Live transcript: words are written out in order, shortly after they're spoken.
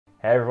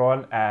Hey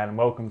everyone, and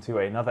welcome to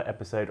another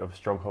episode of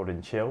Stronghold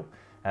Chill.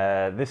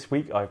 This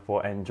week I've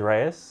brought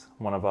Andreas,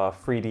 one of our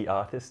 3D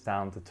artists,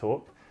 down to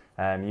talk.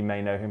 You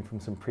may know him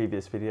from some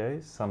previous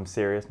videos, some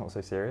serious, not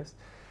so serious.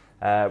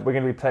 We're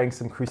going to be playing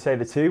some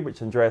Crusader 2,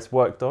 which Andreas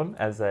worked on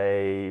as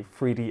a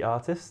 3D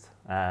artist.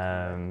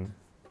 And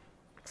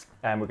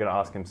we're going to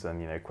ask him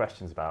some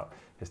questions about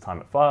his time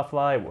at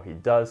Firefly, what he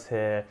does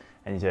here,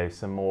 and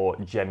some more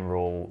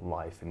general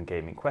life and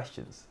gaming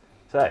questions.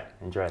 So,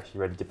 Andreas, you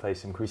ready to play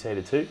some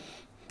Crusader 2?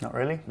 Not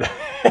really.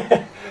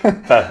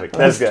 Perfect,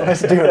 let's go.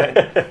 Let's do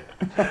it.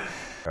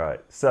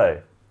 Alright,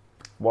 so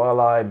while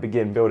I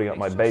begin building up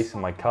my base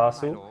and my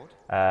castle,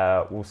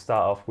 we'll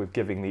start off with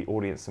giving the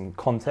audience some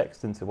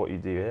context into what you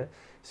do here.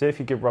 So if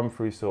you could run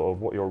through sort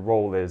of what your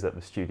role is at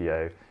the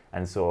studio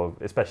and sort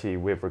of, especially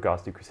with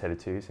regards to Crusader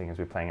 2, seeing as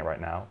we're playing it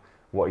right now,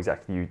 what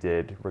exactly you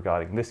did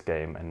regarding this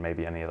game and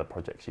maybe any other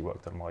projects you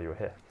worked on while you were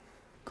here.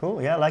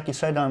 Cool, yeah, like you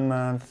said, I'm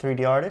a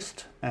 3D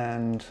artist,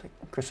 and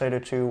Crusader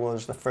 2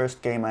 was the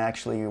first game I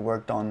actually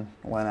worked on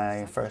when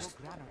I first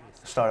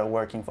started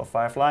working for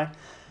Firefly.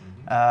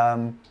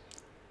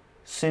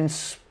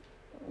 Since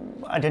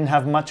I didn't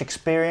have much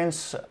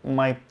experience,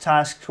 my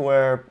tasks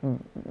were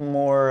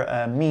more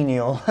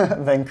menial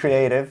than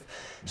creative.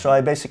 So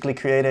I basically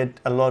created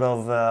a lot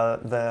of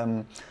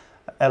the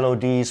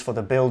LODs for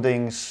the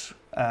buildings,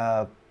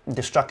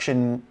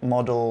 destruction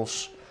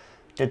models,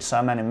 did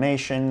some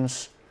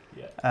animations,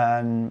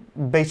 and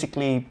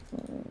basically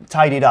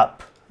tidied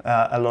up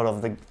a lot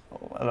of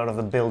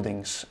the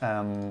buildings.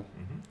 And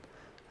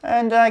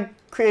I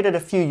created a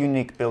few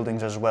unique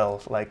buildings as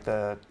well, like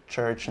the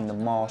church and the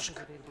mosque.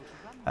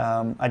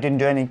 I didn't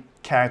do any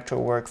character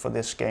work for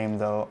this game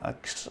though. I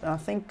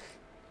think,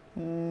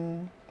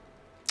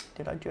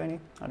 did I do any?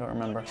 I don't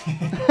remember.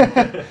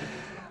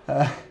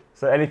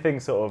 So anything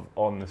sort of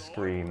on the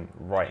screen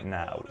right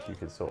now, which you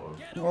could sort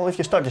of... Well, if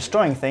you start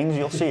destroying things,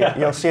 you'll see it.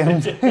 You'll see them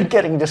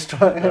getting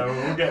destroyed.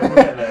 We'll get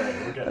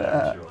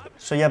there, I'm sure.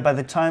 So yeah, by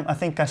the time I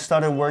think I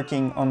started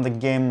working on the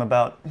game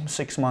about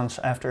 6 months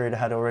after it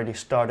had already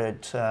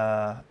started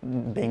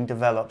being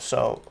developed,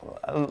 so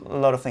a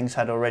lot of things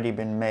had already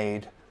been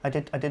made. I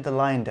did the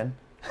lion den.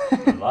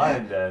 The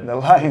lion den? The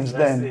lion's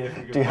den.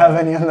 Do you have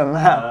any on the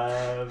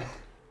map?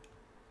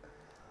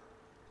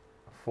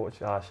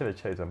 Unfortunately, I should have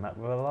chosen a map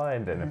with a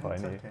lion den if I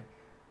knew. Okay.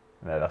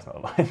 No, that's not a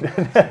lion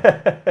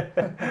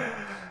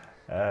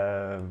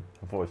den.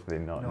 Unfortunately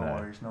not, no.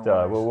 Worries, no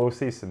worries. We'll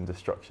see some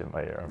destruction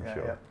later, I'm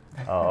sure.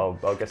 Yeah. I'll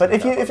get but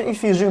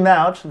if you zoom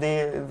out,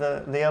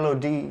 the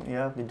LOD,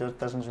 it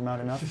doesn't zoom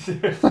out enough.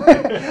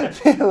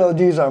 The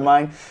LODs are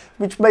mine,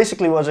 which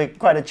basically was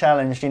quite a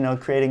challenge,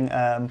 creating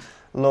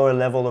lower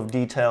level of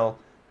detail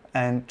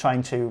and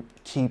trying to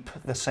keep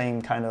the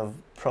same kind of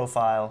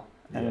profile.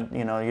 And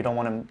you don't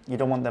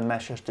want the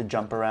meshes to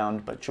jump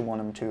around, but you want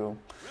them to,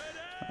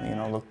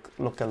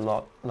 look a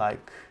lot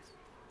like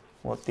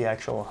what the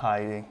actual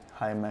high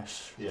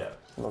mesh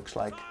looks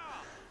like.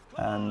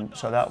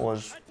 So that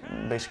was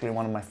basically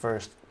one of my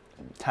first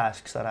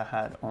tasks that I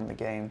had on the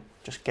game.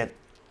 Just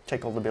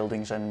take all the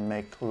buildings and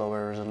make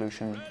lower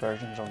resolution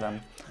versions of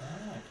them.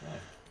 Okay.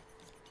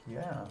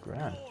 Yeah,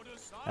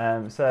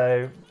 grand.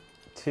 So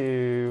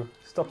to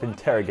stop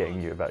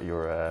interrogating you about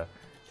your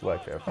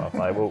work here at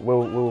Firefly,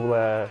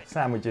 we'll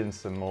sandwich in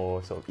some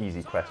more sort of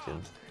easy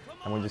questions,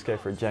 and we'll just go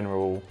for a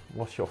general,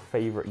 what's your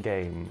favourite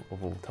game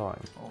of all time?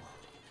 Oh,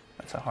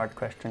 that's a hard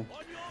question.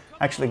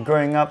 Actually,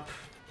 growing up,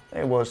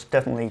 it was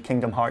definitely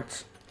Kingdom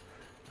Hearts.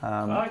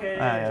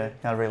 I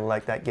really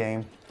like that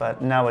game,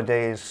 but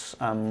nowadays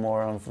I'm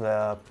more of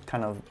the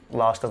kind of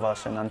Last of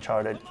Us and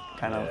Uncharted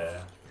kind of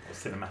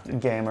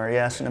cinematic gamer.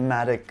 Yeah,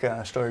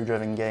 cinematic,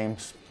 story-driven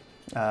games.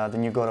 The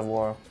new God of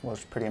War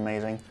was pretty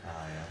amazing.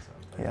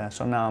 Yeah,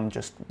 so now I'm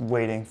just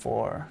waiting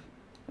for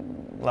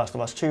Last of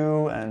Us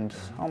 2, and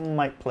I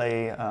might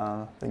play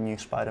the new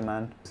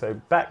Spider-Man. So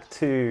back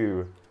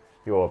to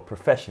your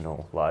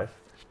professional life.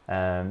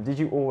 Did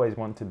you always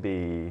want to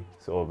be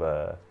sort of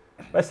a,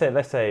 let's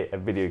say a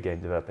video game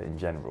developer in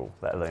general,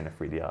 let alone a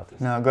 3D artist?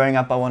 No, growing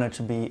up I wanted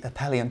to be a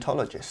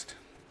paleontologist.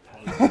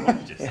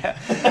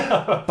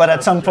 Yeah. But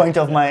at some point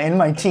in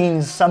my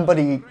teens,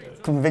 somebody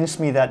convinced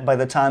me that by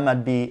the time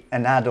I'd be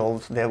an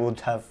adult, they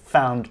would have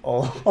found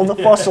all the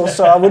fossils,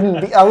 so I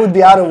would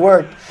be out of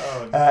work.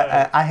 Oh,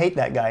 no. I hate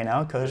that guy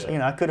now because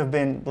I could have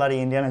been bloody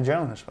Indiana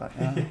Jones, but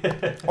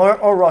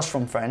or Ross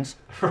from Friends.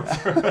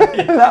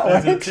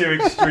 Those are two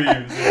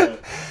extremes. Yeah.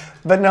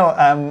 But no,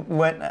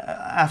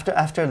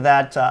 after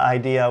that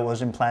idea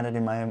was implanted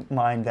in my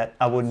mind that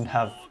I wouldn't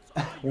have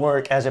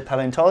work as a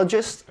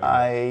paleontologist.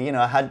 I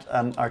had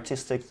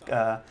artistic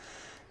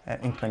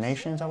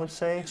inclinations, I would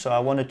say. So I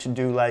wanted to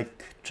do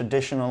like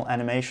traditional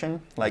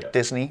animation, like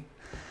Disney.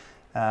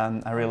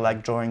 I really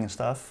like drawing and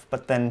stuff.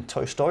 But then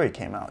Toy Story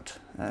came out,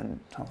 and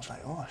I was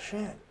like, oh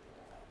shit.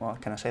 Well,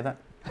 can I say that?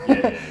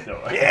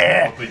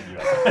 Yeah.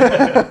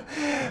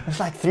 It's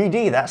like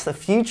 3D, that's the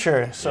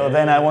future. So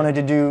then I wanted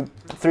to do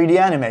 3D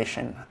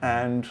animation.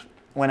 And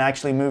when I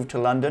actually moved to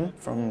London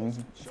from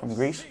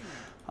Greece,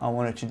 I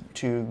wanted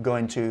to go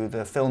into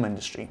the film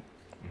industry.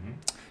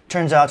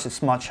 turns out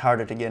it's much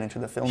harder to get into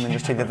the film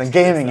industry than the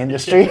gaming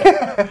industry.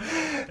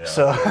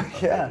 So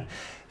yeah.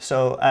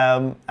 So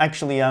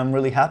actually, I'm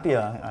really happy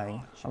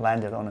I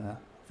landed on a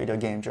video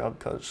game job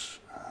because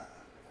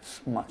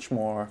it's much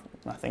more,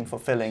 I think,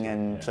 fulfilling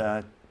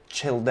and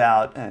chilled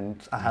out,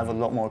 and I have a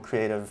lot more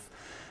creative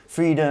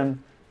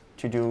freedom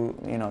to do,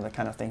 you know, the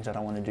kind of things that I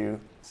want to do.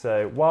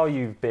 So while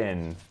you've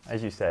been,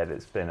 as you said,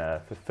 it's been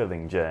a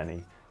fulfilling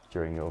journey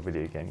during your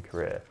video game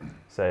career.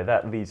 So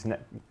that leads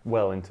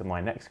well into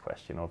my next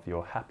question of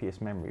your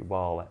happiest memory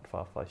while at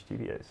Firefly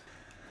Studios.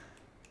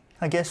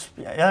 I guess,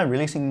 yeah,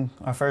 releasing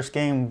our first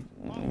game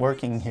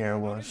working here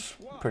was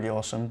pretty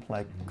awesome,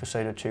 like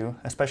Crusader 2,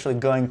 especially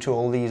going to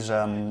all these,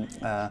 what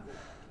are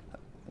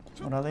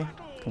they?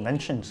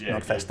 Conventions,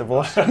 not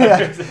festivals.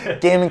 Yeah.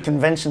 Gaming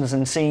conventions,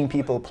 and seeing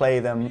people play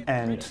them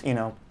and, you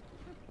know,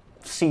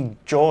 see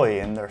joy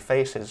in their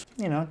faces.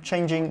 You know,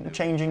 changing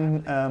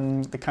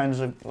the kinds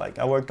of, like,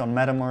 I worked on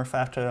MetaMorph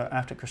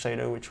after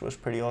Crusader, which was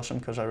pretty awesome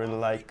because I really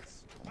like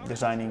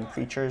designing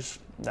creatures.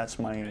 That's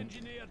my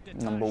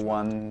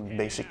 #1,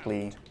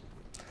 basically,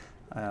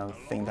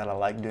 thing that I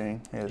like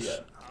doing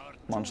is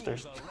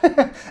monsters,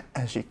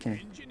 as you can.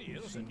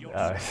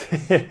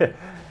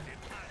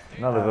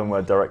 None of them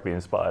were directly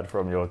inspired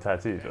from your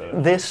tattoos, were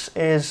they? This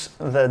is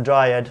the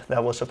Dryad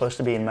that was supposed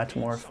to be in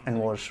MetaMorph and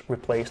was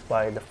replaced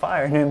by the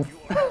Fire Nymph.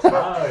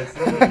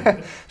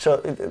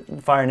 So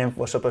Fire Nymph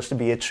was supposed to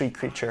be a tree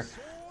creature,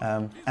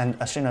 and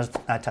as soon as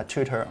I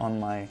tattooed her on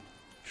my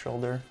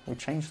shoulder, we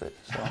changed it.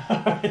 So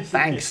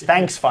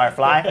thanks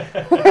Firefly.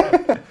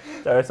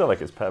 No, it's not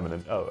like it's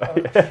permanent. Oh.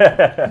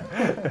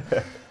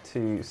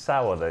 To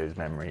sour those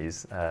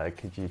memories,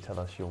 could you tell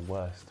us your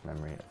worst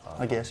memory?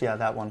 I guess, yeah,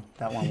 that one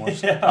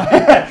was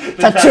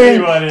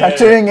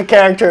tattooing a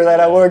character that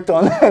I worked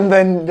on, and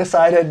then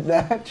decided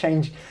that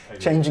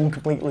changing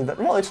completely.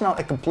 Well, it's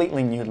not a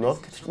completely new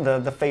look.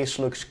 The face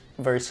looks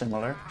very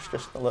similar. It's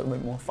just a little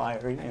bit more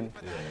fiery and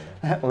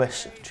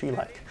less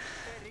tree-like.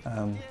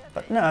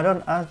 But no, I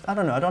don't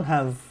know. I don't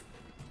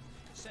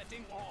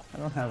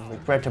have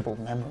regrettable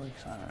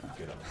memories. I don't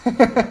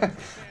know.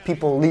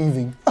 People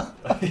leaving.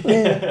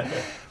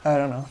 I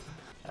don't know.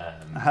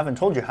 I haven't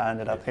told you how I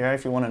ended up here.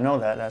 If you want to know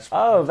that, that's...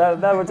 Oh,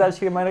 that was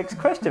actually my next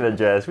question,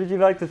 Andreas. Would you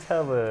like to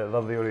tell the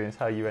lovely audience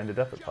how you ended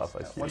up at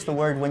Firefly Studios? What's the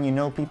word when you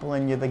know people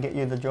and they get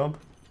you the job?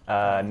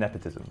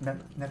 Nepotism.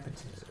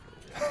 Nepotism.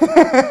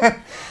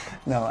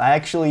 No, I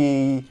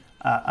actually...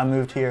 I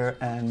moved here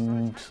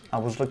and I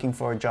was looking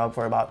for a job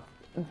for about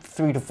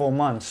 3 to 4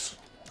 months.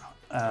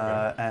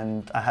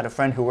 And I had a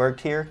friend who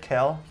worked here,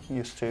 Kel,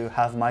 used to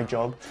have my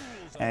job,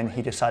 and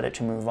he decided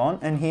to move on,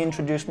 and he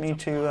introduced me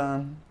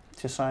to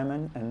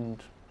Simon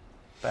and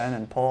Ben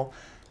and Paul,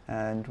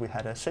 and we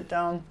had a sit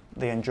down.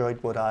 They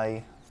enjoyed what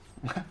I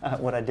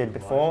did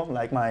before,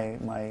 like my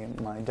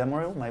demo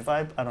reel, my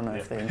vibe. I don't know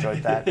if they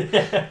enjoyed that.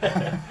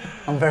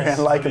 I'm very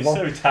unlikable.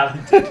 So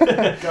talented.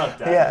 God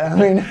damn. Yeah, I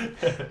mean,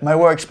 my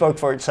work spoke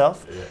for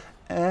itself,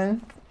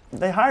 and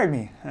they hired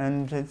me,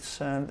 and it's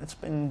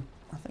been,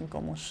 I think,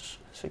 almost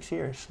 6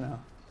 years now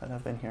that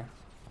I've been here.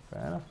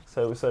 Fair enough.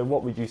 So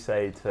what would you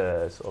say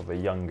to sort of a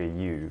younger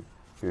you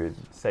who would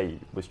say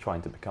was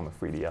trying to become a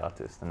 3D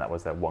artist, and that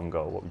was their one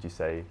goal? What would you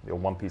say your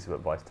one piece of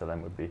advice to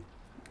them would be?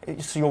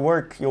 It's your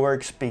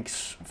work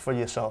speaks for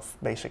yourself,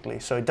 basically.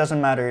 So it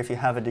doesn't matter if you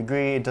have a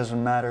degree, it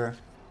doesn't matter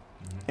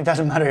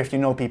if you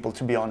know people,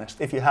 to be honest.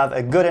 If you have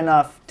a good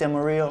enough demo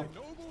reel,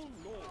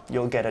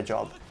 you'll get a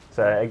job.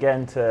 So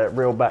again, to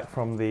reel back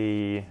from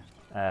the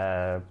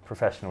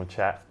professional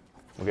chat,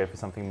 we'll go for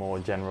something more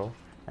general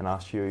and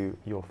ask you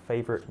your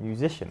favorite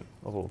musician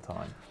of all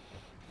time.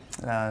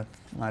 I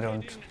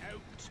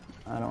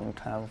don't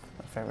have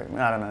a favorite.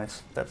 I don't know.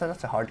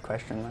 That's a hard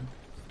question, man.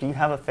 Do you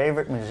have a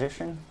favorite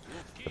musician?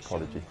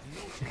 Apology.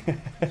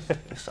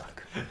 You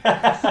suck.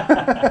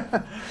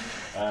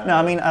 No,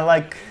 I mean,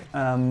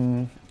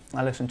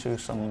 I listen to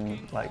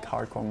some like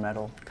hardcore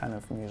metal kind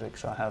of music,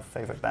 so I have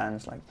favorite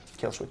bands like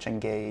Killswitch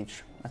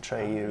Engage,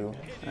 Atreyu,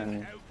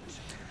 and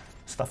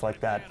stuff like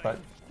that. But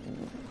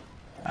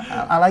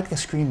I like the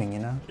screaming, you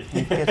know.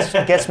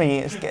 It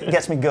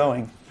gets me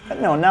going. But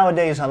no,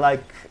 nowadays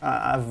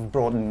I've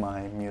broadened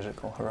my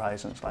musical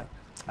horizons. Like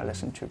I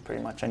listen to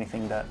pretty much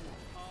anything that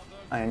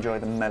I enjoy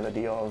the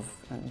melody of,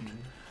 and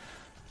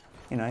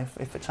you know,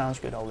 if it sounds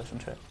good, I'll listen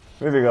to it.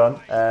 Moving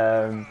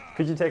on,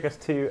 could you take us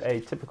to a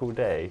typical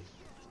day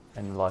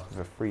in the life of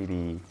a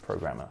 3D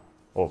programmer?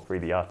 Or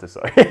 3D artist,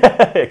 sorry.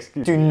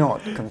 Excuse me. Do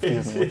not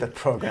confuse me with a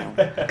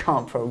programmer. I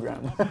can't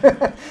program.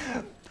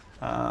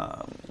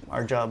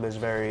 Our job is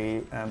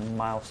very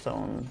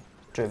milestone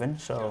driven,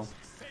 so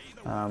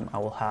I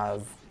will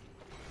have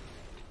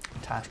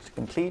tasks to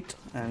complete,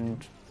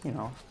 and you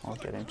know, I'll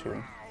get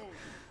into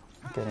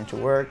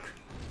work,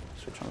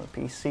 switch on the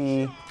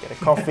PC, get a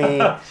coffee.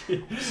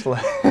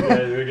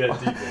 We'll get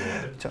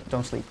deeper.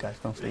 Don't sleep, guys.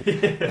 Don't sleep.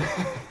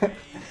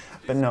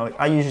 But no,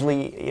 I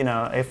usually, you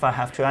know, if I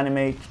have to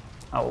animate,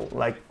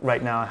 like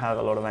right now I have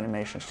a lot of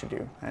animations to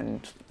do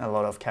and a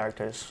lot of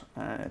characters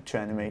to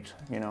animate,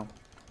 you know,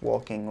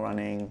 walking,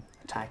 running,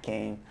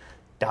 attacking,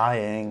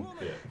 dying.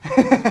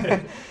 Yeah.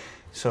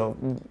 So,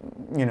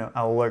 you know,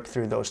 I'll work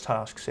through those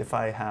tasks. If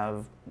I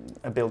have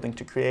a building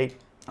to create,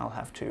 I'll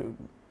have to,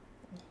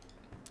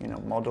 you know,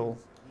 model,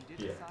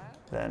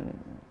 then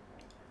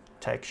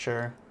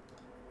texture,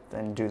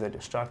 then do the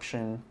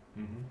destruction,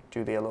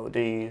 do the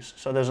LODs.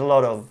 So there's a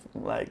lot of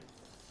like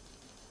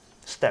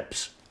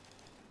steps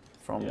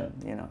from,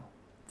 you know,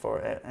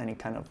 for any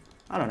kind of,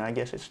 I don't know, I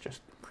guess it's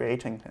just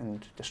creating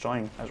and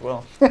destroying as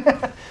well.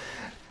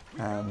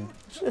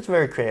 It's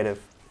very creative.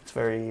 It's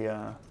very,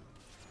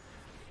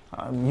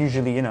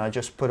 usually, you know, I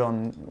just put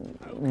on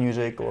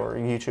music or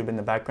YouTube in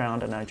the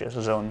background and I just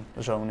zone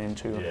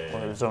into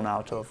or zone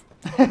out of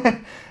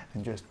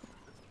and just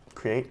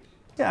create.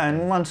 Yeah,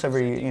 and once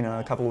every, you know,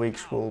 a couple of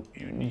weeks we'll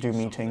do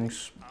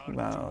meetings,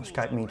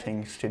 Skype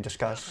meetings to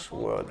discuss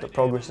what the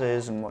progress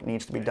is and what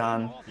needs to be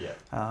done.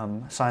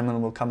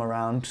 Simon will come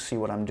around to see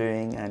what I'm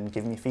doing and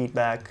give me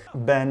feedback.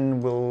 Ben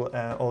will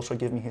also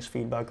give me his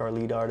feedback, our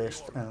lead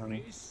artist.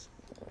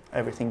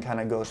 Everything kind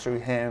of goes through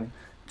him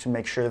to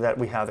make sure that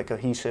we have a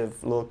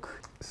cohesive look.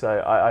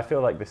 So I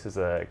feel like this is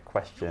a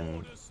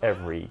question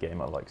every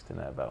gamer likes to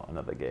know about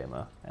another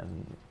gamer,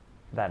 and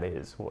that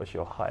is, what is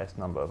your highest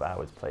number of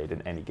hours played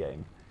in any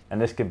game? And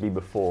this could be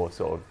before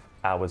sort of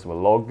hours were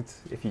logged,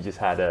 if you just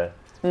had a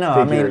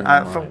I mean,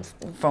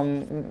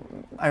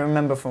 I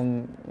remember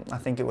from, I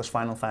think it was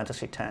Final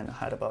Fantasy X, I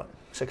had about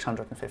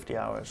 650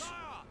 hours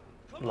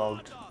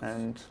logged,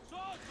 and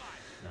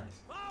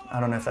I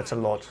don't know if that's a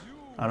lot.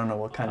 I don't know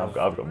what kind of...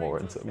 I've got more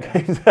in some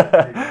games.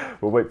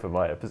 We'll wait for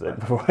my episode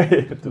before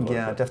I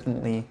Yeah,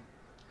 definitely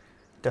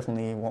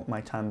want my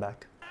time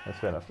back. That's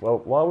fair enough. Well,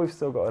 while we've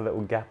still got a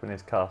little gap in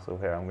his castle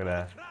here, I'm going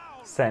to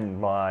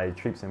send my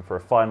troops in for a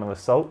final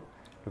assault,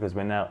 because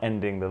we're now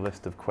ending the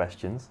list of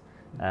questions.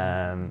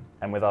 And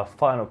with our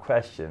final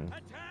question,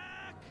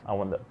 I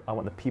want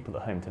the people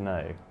at home to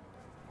know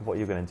what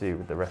you're going to do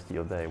with the rest of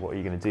your day. What are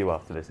you going to do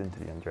after this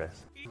interview,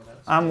 Andreas?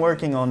 I'm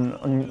working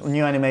on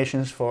new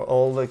animations for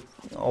all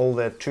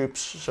the troops,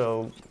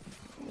 so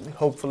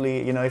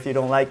hopefully, you know, if you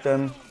don't like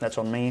them, that's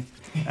on me,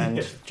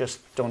 and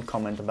just don't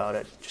comment about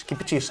it. Just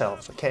keep it to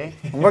yourselves, okay?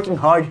 I'm working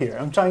hard here.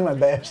 I'm trying my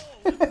best.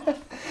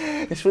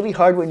 It's really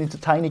hard when it's a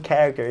tiny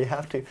character. You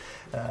have to,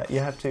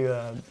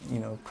 you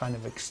know, kind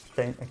of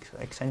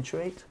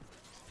accentuate,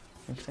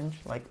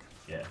 like.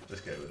 Yeah,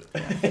 just go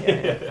with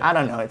it. I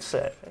don't know.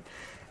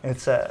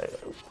 It's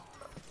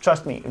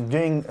trust me,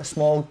 doing a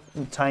small,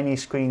 tiny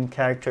screen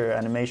character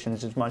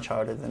animations is much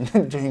harder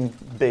than doing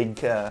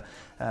big,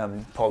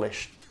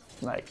 polished,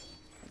 like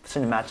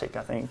cinematic.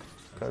 I think,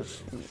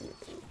 because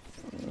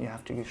you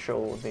have to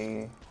show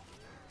the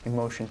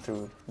emotion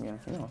through, you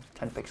know,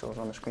 10 pixels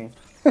on the screen.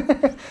 I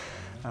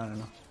don't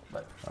know.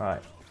 All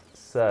right.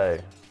 So,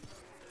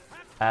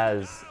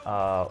 as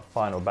our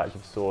final batch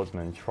of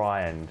swordsmen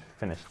try and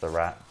finish the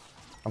rat,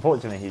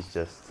 unfortunately, he's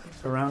just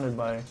surrounded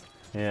by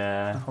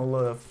a whole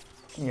lot of.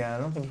 Yeah, I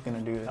don't think he's gonna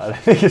do this. I don't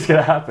think it's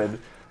gonna happen,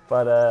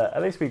 but at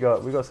least we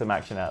got some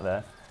action out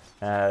there,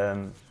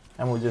 and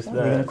we'll just.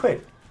 We're gonna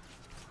quit.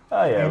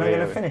 Oh yeah, we're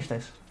gonna finish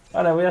this.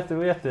 Oh no, we got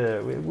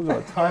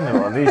a time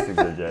limit on these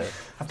things, Joe.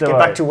 Have to get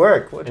back to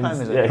work. What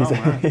time is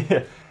it?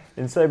 Yeah,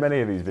 in so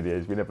many of these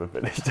videos, we never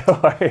finish.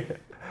 Don't worry.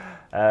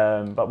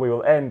 But we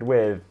will end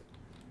with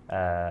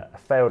a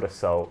failed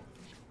assault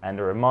and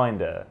a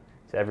reminder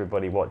to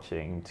everybody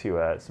watching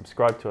to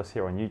subscribe to us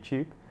here on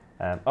YouTube.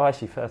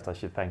 Actually, first I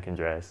should thank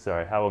Andreas.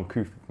 Sorry, how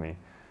uncouth of me.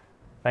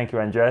 Thank you,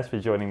 Andreas, for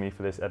joining me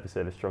for this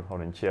episode of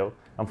Stronghold and Chill.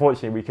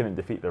 Unfortunately, we couldn't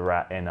defeat the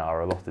rat in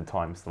our allotted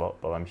time slot,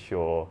 but I'm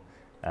sure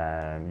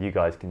you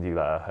guys can do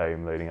that at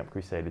home, loading up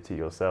Crusader to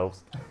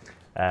yourselves.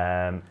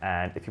 And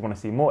if you want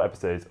to see more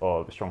episodes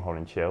of Stronghold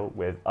and Chill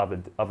with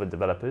other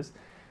developers,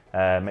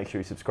 make sure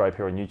you subscribe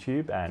here on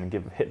YouTube and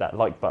hit that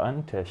like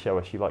button to show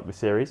us you like the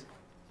series.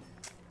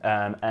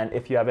 And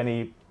if you have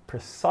any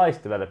precise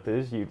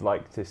developers you'd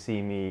like to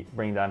see me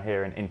bring down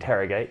here and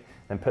interrogate,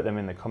 then put them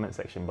in the comment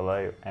section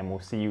below, and we'll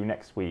see you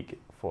next week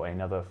for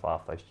another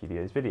Firefly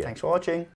Studios video. Thanks for watching.